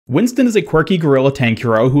Winston is a quirky gorilla tank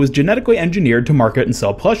hero who was genetically engineered to market and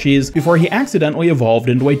sell plushies before he accidentally evolved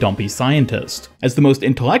into a dumpy scientist. As the most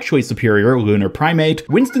intellectually superior lunar primate,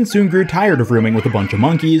 Winston soon grew tired of rooming with a bunch of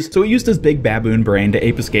monkeys, so he used his big baboon brain to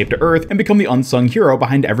ape escape to Earth and become the unsung hero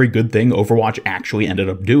behind every good thing Overwatch actually ended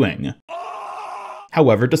up doing.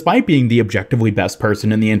 However, despite being the objectively best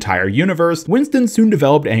person in the entire universe, Winston soon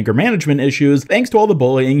developed anger management issues thanks to all the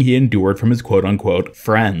bullying he endured from his quote-unquote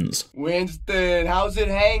friends. Winston, how's it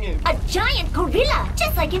hanging? A giant gorilla,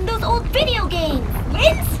 just like in those old video games.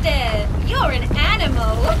 Winston, you're an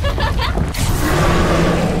animal.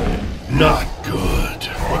 Not good.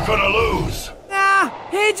 We're gonna lose. Nah,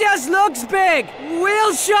 he just looks big.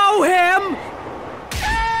 We'll show him.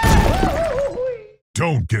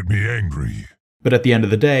 Don't get me angry. But at the end of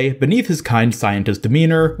the day, beneath his kind scientist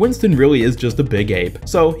demeanor, Winston really is just a big ape,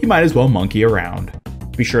 so he might as well monkey around.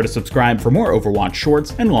 Be sure to subscribe for more Overwatch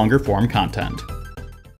shorts and longer form content.